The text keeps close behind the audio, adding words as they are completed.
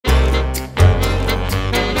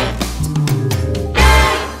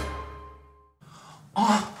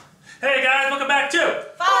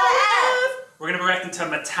to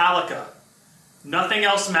Metallica. Nothing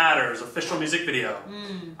Else Matters, official music video.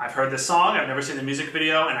 I've heard this song, I've never seen the music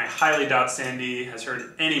video, and I highly doubt Sandy has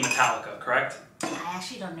heard any Metallica, correct? I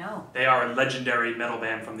actually don't know. They are a legendary metal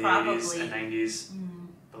band from the Probably. 80s and 90s.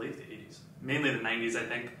 I believe the 80s. Mainly the 90s, I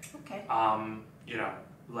think. Okay. You know,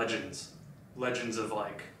 legends. Legends of,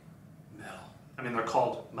 like, metal. I mean, they're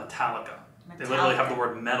called Metallica. They literally have the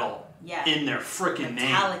word metal in their freaking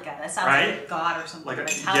name. Metallica. That sounds like a god or something. Like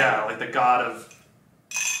Metallica. yeah, like the god of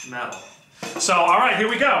metal. So, all right, here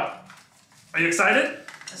we go. Are you excited?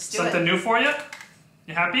 Let's do Something it. new for you?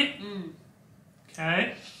 You happy?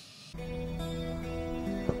 Okay.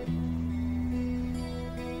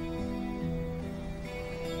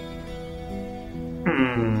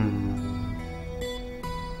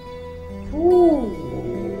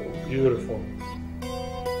 Ooh, beautiful.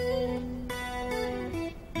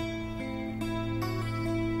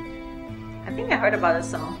 I think I heard about this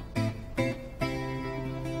song.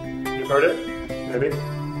 You've heard it? Maybe?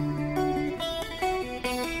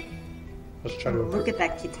 Let's try to. Look at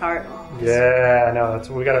that guitar. Oh, Yeah, I know. That's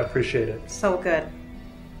we gotta appreciate it. so good.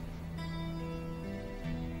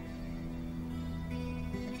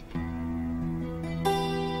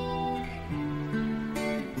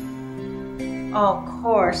 Oh, of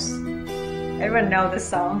course. Everyone knows this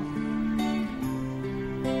song.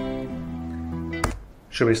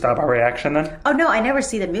 Should we stop our reaction then? Oh no, I never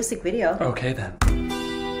see the music video. Okay then.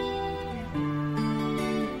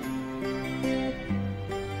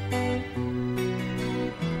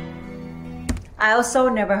 I also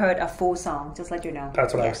never heard a full song, just let you know.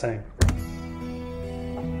 That's what I was saying.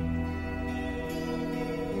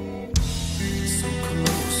 So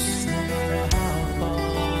close, no matter how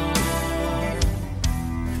far.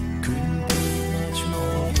 Couldn't be much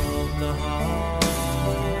more from the heart.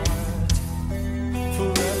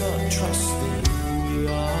 Forever trusting who we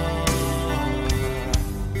are,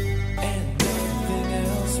 and nothing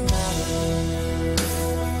else matters.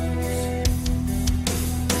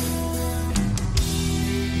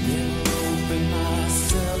 Never opened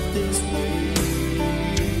myself this way.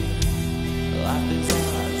 Life is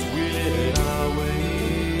ours, we live it our way.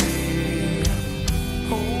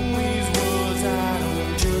 Always words I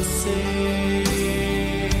don't just say,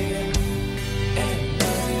 and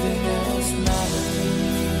nothing else matters.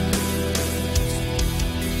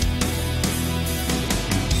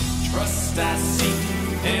 Trust I seek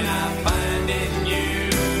and I find in you.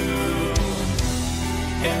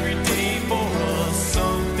 Every day for us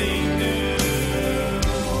something new.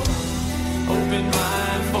 Open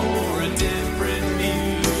mind for a different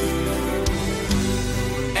view,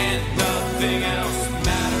 and nothing else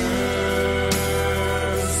matters.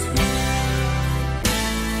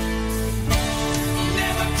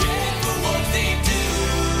 Never cared for what they do.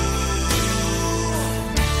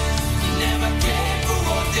 Never cared for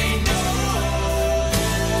what they know.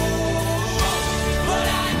 But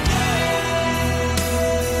I know.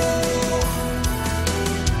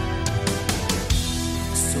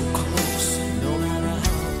 So close, no matter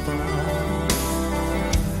how far.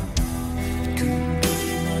 Couldn't be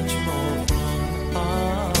much more from the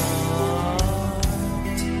heart.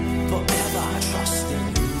 Forever trusting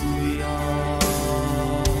who we are,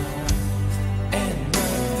 and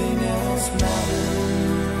nothing else matters.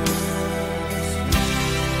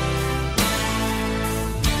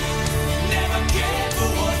 Never cared for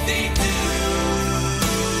what they do.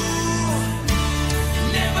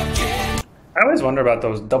 Never cared. I always wonder about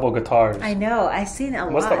those double guitars. I know, I've seen a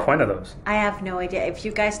lot. What's the point of those? I have no idea. If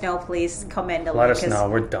you guys know, please comment below. Let us 'cause know.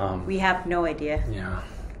 We're dumb. We have no idea. Yeah.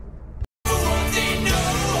 What they know,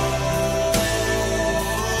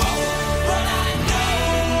 but I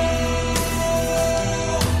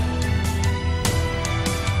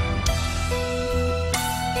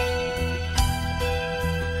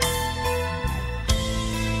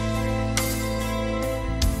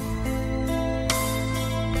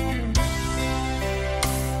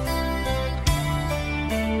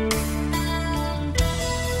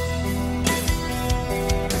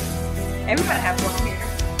Everybody have one here.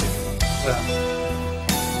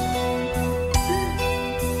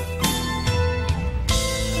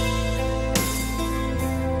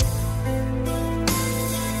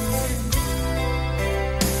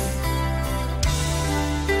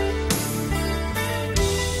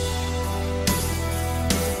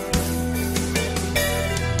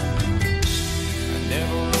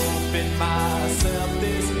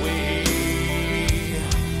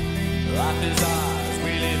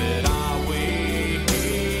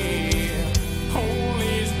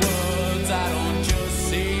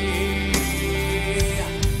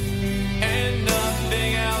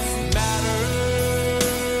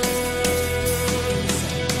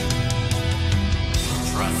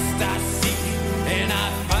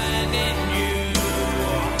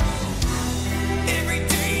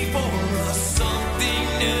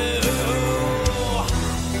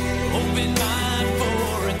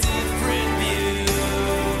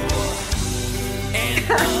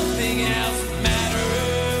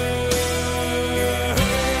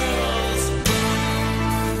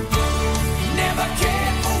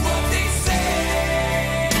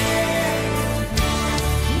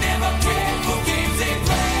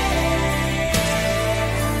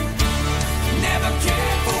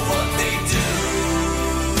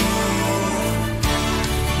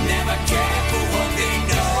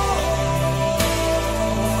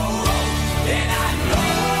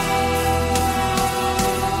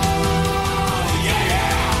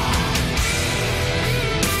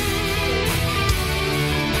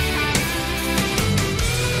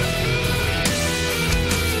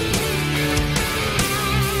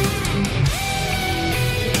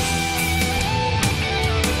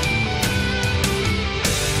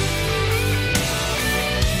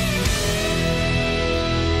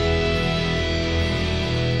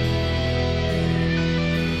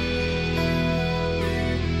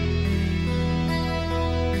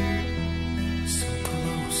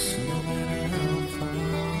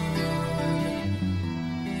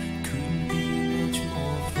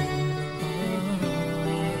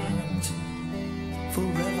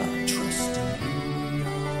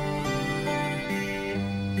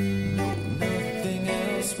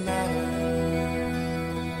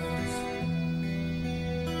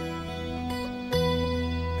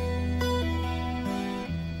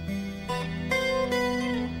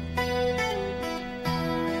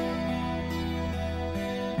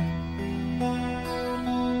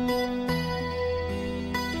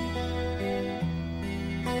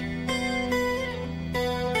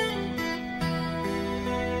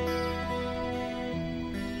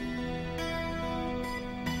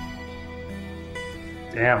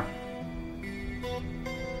 Damn.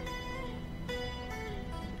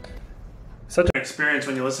 Such an experience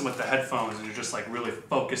when you listen with the headphones and you're just like really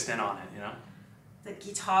focused in on it, you know? The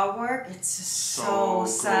guitar work, it's just so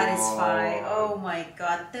So satisfying. good. Oh my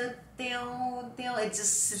god. It's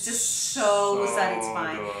just so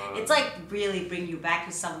satisfying. good. It's like really bring you back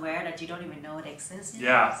to somewhere that you don't even know it exists. You know?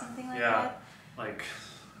 Yeah. Something like Yeah. that. Like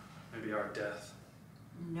maybe our death.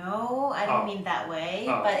 No, I don't Oh. mean that way.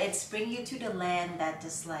 Oh. But it's bring you to the land that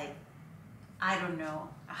just like, I don't know,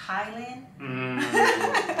 a highland?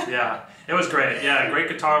 Yeah, it was great. Yeah, great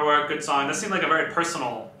guitar work, good song. That seemed like a very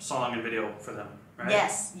personal song and video for them, right?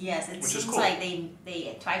 Yes. It Which is seems cool. like they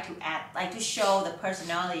try to add, like to show the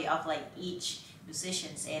personality of like each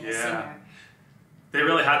musicians and the Yeah. singer. They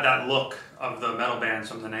really had that look of the metal bands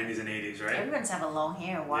from the 90s and 80s, right? Everyone's have a long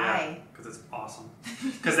hair. Why? Because it's awesome.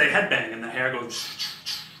 Because they headbang and the hair goes,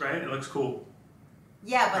 right? It looks cool.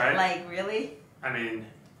 Yeah, but Right? like really,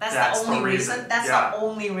 that's that's the only reason. That's Yeah, the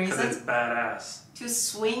only because it's reason badass. to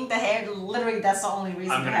swing the hair. Literally, that's the only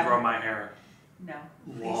reason. I'm to gonna have grow it. my hair No,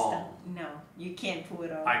 please long. don't. No, you can't pull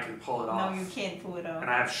it off. I can pull it off. No, you can't pull it off. And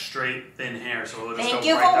I have straight, thin hair, so it'll just Thank go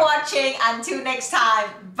you right for down. watching. Until next time.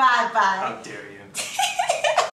 Bye bye. How dare you?